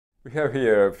We have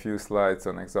here a few slides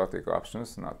on exotic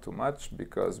options, not too much,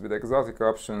 because with exotic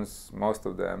options, most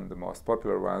of them, the most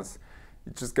popular ones,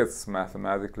 it just gets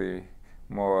mathematically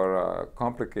more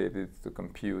complicated to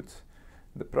compute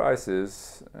the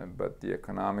prices, but the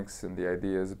economics and the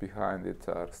ideas behind it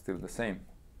are still the same.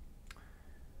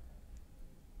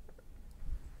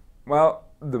 Well,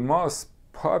 the most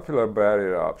popular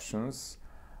barrier options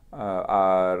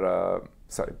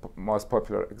most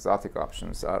popular exotic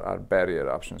options are barrier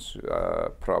options,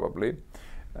 probably.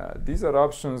 These are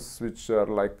options which are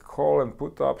like call and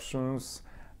put options,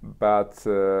 but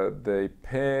they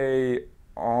pay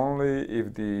only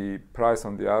if the price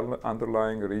on the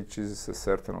underlying reaches a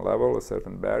certain level, a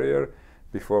certain barrier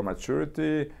before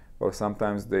maturity, or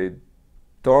sometimes they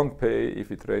don't pay if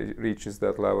it reaches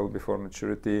that level before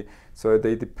maturity. So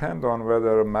they depend on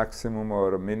whether a maximum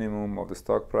or a minimum of the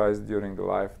stock price during the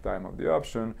lifetime of the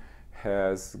option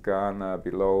has gone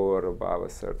below or above a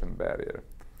certain barrier.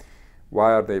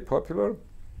 Why are they popular?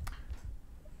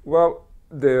 Well,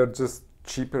 they're just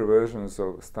cheaper versions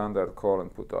of standard call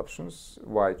and put options.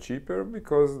 Why cheaper?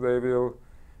 Because they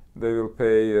will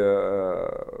pay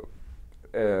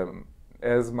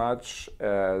as much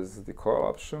as the call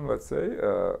option, let's say,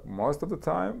 most of the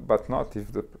time, but not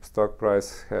if the stock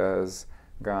price has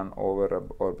gone over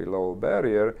or below a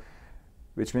barrier,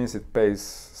 which means it pays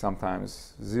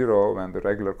sometimes zero when the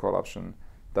regular call option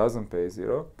doesn't pay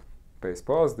zero, pays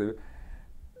positive.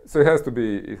 So it has to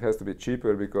be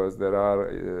cheaper because there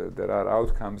are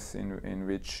outcomes in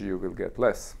which you will get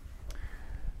less.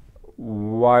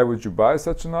 Why would you buy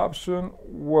such an option?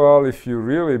 Well, if you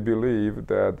really believe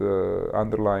that the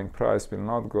underlying price will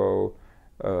not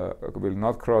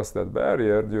cross that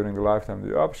barrier during the lifetime of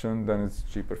the option, then it's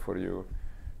cheaper for you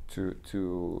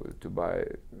to buy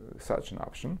such an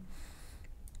option.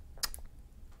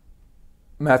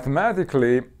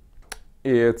 Mathematically,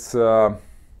 it's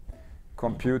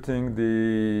computing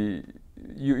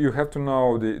you have to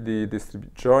know the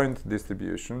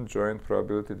joint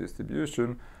probability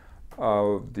distribution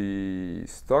of the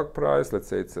stock price, let's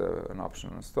say it's an option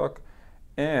on stock,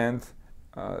 and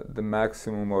the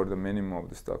maximum or the minimum of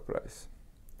the stock price,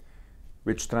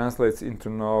 which translates into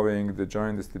knowing the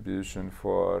joint distribution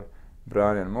for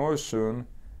Brownian motion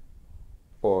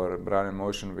or Brownian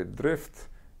motion with drift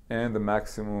and the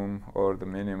maximum or the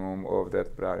minimum of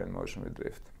that Brownian motion with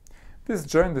drift. This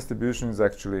joint distribution is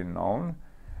actually known.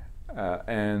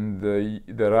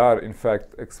 There are, in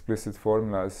fact, explicit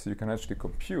formulas you can actually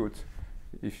compute.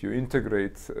 If you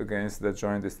integrate against that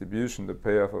joint distribution the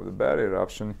payoff of the barrier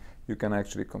option, you can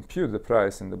actually compute the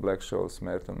price in the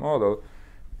Black-Scholes-Merton model.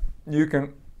 You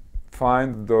can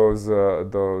find those,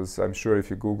 I'm sure if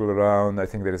you Google around, I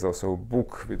think there is also a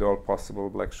book with all possible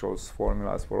Black-Scholes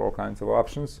formulas for all kinds of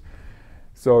options.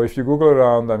 So if you Google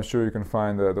around, I'm sure you can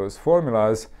find those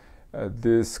formulas.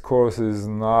 This course is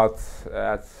not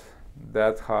at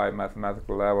that high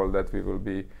mathematical level that we will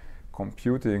be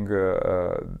computing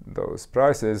those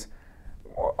prices.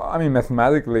 I mean,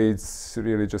 mathematically, it's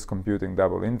really just computing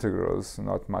double integrals,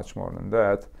 not much more than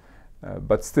that.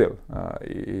 But still,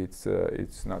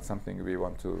 it's not something we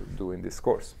want to do in this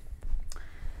course.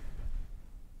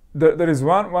 There is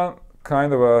one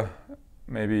kind of a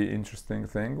maybe interesting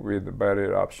thing with the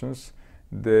barrier options.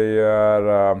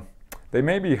 They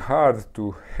may be hard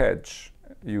to hedge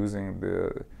using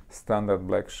the standard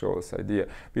Black-Scholes idea.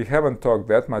 We haven't talked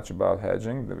that much about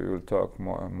hedging. We will talk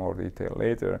more detail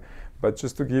later. But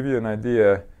just to give you an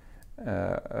idea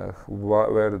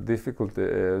where the difficulty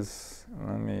is,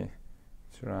 let me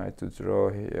try to draw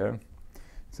here.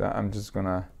 So I'm just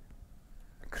gonna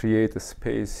create a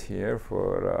space here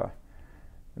for.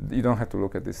 You don't have to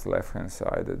look at this left-hand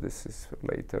side. This is for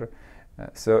later.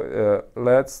 So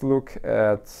let's look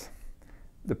at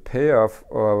the payoff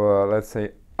of, let's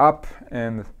say, up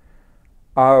and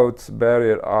out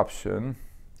barrier option,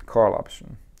 call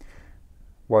option.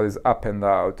 What is up and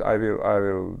out? I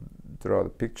will draw the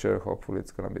picture. Hopefully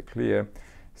it's going to be clear.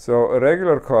 So a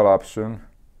regular call option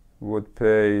would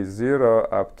pay 0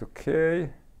 up to k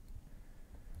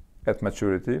at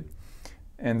maturity,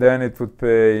 and then it would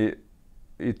pay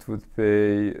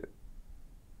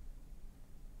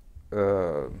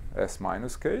s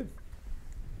minus k.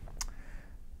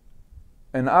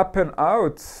 An up and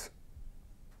out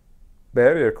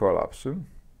barrier call option,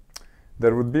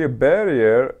 there would be a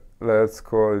barrier, let's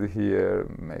call it here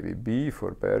maybe B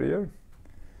for barrier,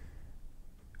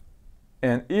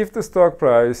 and if the stock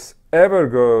price ever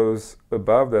goes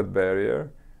above that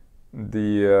barrier,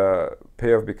 the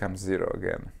payoff becomes 0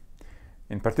 again.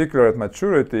 In particular, at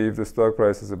maturity, if the stock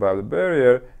price is above the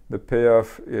barrier, the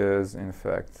payoff is in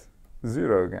fact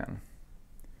 0 again.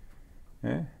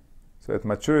 Okay? So at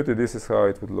maturity, this is how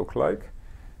it would look like.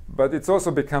 But it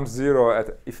also becomes zero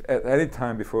if at any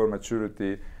time before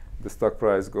maturity the stock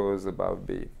price goes above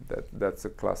B. That's a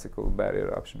classical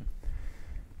barrier option.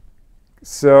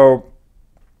 So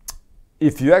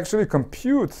if you actually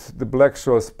compute the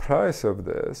Black-Scholes price of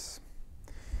this,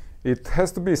 it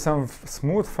has to be some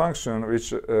smooth function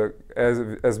which,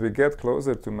 as we get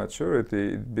closer to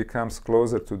maturity, it becomes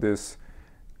closer to this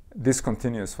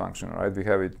discontinuous function, right? We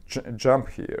have a jump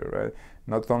here, right?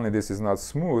 Not only this is not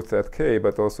smooth at K,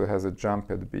 but also has a jump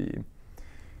at B.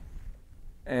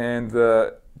 And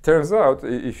turns out,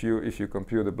 if you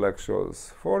compute the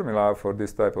Black-Scholes formula for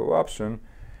this type of option,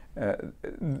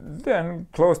 then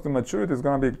close to maturity is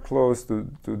going to be close to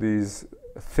these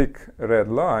thick red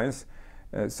lines.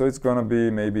 So it's going to be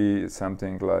maybe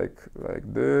something like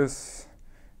this,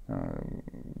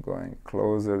 going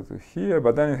closer to here,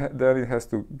 but then it has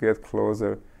to get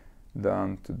closer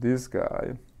down to this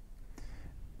guy.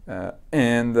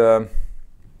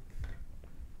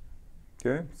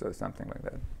 Okay, so something like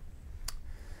that.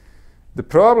 The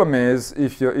problem is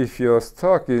if your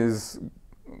stock is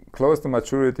close to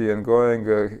maturity and going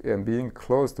and being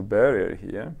close to barrier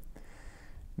here,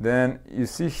 then you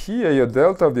see here your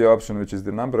delta of the option, which is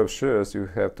the number of shares you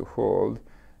have to hold,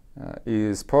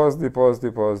 is positive,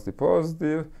 positive, positive,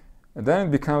 positive, and then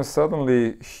it becomes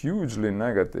suddenly hugely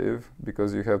negative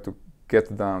because you have to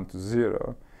get down to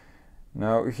zero.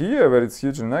 Now here, where it's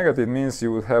hugely negative, it means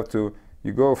you would have to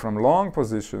go from long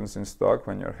positions in stock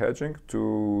when you're hedging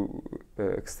to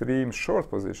extreme short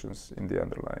positions in the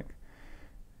underlying.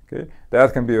 Okay,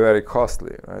 that can be very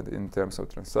costly, right, in terms of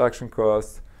transaction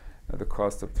costs, the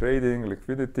cost of trading,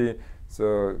 liquidity.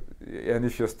 So, and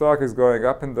if your stock is going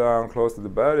up and down, close to the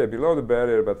barrier, below the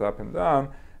barrier, but up and down,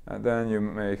 then you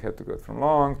may have to go from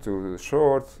long to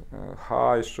short,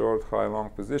 high, long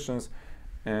positions,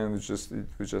 and it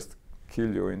would just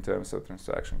kill you in terms of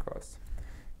transaction costs.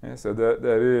 Yeah, so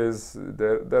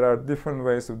there are different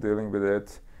ways of dealing with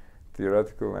it,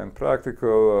 theoretical and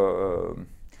practical.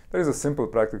 There is a simple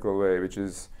practical way, which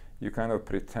is you kind of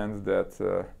pretend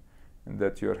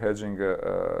that you're hedging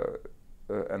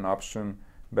an option,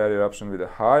 barrier option with a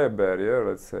higher barrier,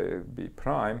 let's say B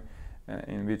prime,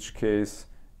 in which case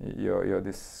your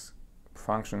this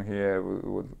function here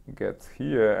would get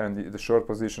here, and the short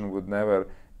position would never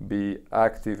be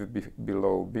active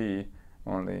below B,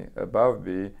 only above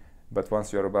B. But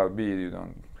once you're above B, you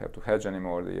don't have to hedge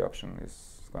anymore. The option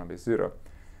is going to be zero.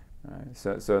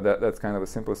 So that's kind of a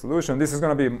simple solution. This is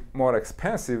going to be more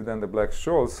expensive than the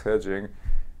Black-Scholes hedging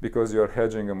because you're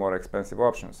hedging a more expensive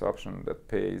option that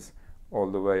pays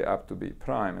all the way up to B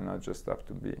prime and not just up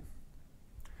to B.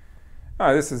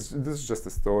 This is just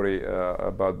a story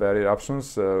about barrier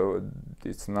options.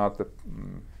 It's not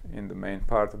in the main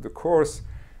part of the course.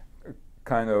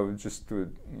 Kind of just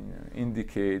to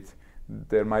indicate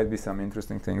there might be some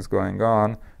interesting things going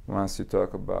on once you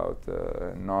talk about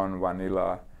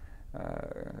non-vanilla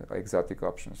exotic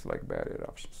options like barrier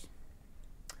options.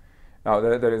 Now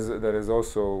there is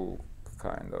also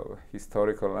kind of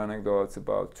historical anecdotes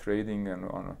about trading and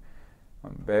on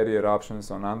barrier options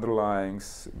on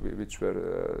underlyings, which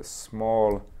were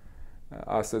small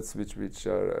assets which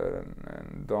are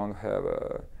and don't have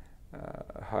a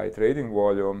high trading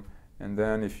volume. And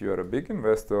then if you're a big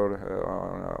investor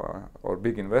or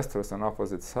big investors on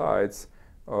opposite sides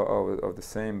of the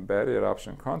same barrier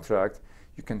option contract,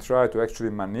 you can try to actually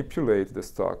manipulate the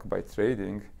stock by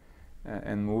trading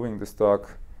and moving the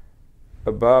stock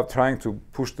above, trying to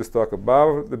push the stock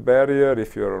above the barrier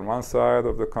if you're on one side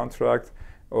of the contract,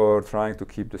 or trying to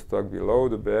keep the stock below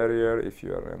the barrier if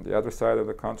you're on the other side of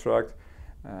the contract,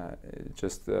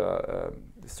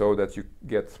 so that you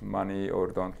get money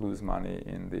or don't lose money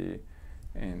in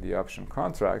the option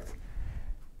contract.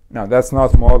 Now that's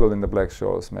not modeled in the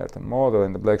Black-Scholes-Merton model.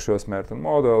 In the Black-Scholes-Merton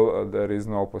model, there is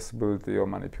no possibility of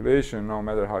manipulation. No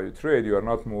matter how you trade, you are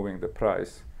not moving the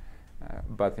price.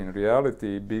 But in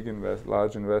reality,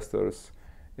 large investors,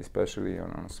 especially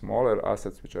on smaller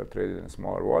assets which are traded in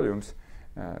smaller volumes,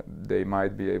 they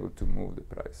might be able to move the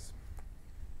price.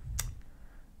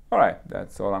 All right,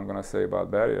 that's all I'm going to say about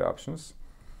barrier options.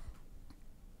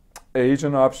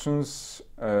 Agent options,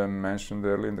 mentioned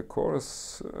early in the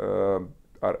course,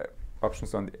 are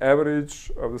options on the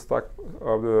average of the stock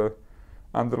of the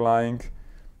underlying,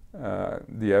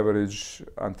 the average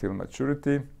until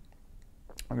maturity,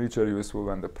 which are useful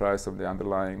when the price of the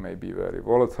underlying may be very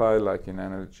volatile, like in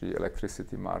energy,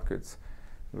 electricity markets,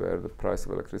 where the price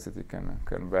of electricity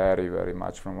can vary very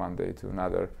much from one day to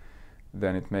another.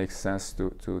 Then it makes sense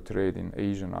to trade in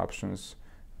Asian options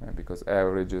because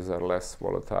averages are less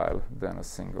volatile than a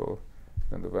single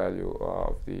than the value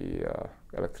of the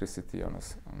electricity on a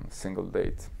single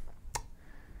date.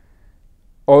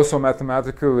 Also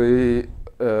mathematically,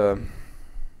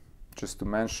 just to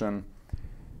mention,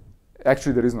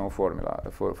 actually there is no formula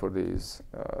for these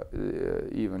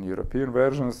even European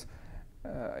versions.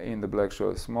 In the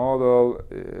Black-Scholes model,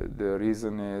 the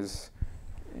reason is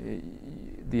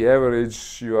the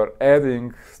average, you are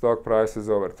adding stock prices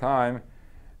over time,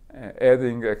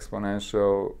 adding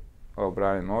exponential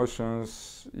O'Brien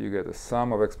motions, you get a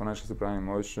sum of exponentials O'Brien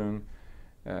motion.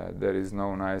 There is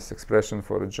no nice expression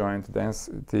for the joint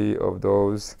density of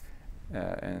those,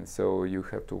 and so you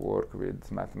have to work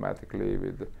with mathematically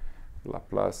with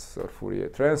Laplace or Fourier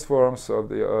transforms of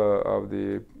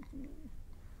the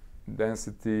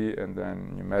density, and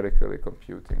then numerically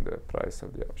computing the price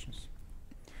of the options.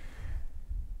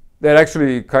 They're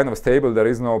actually kind of stable. There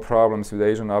is no problems with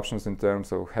Asian options in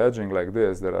terms of hedging like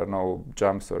this. There are no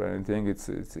jumps or anything. It's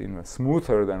even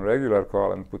smoother than regular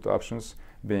call and put options,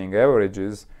 being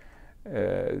averages.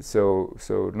 So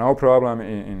no problem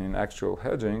in actual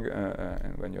hedging,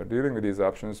 and when you're dealing with these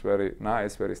options, very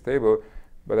nice, very stable.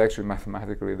 But actually,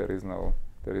 mathematically, there is no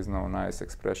nice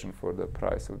expression for the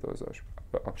price of those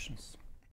options.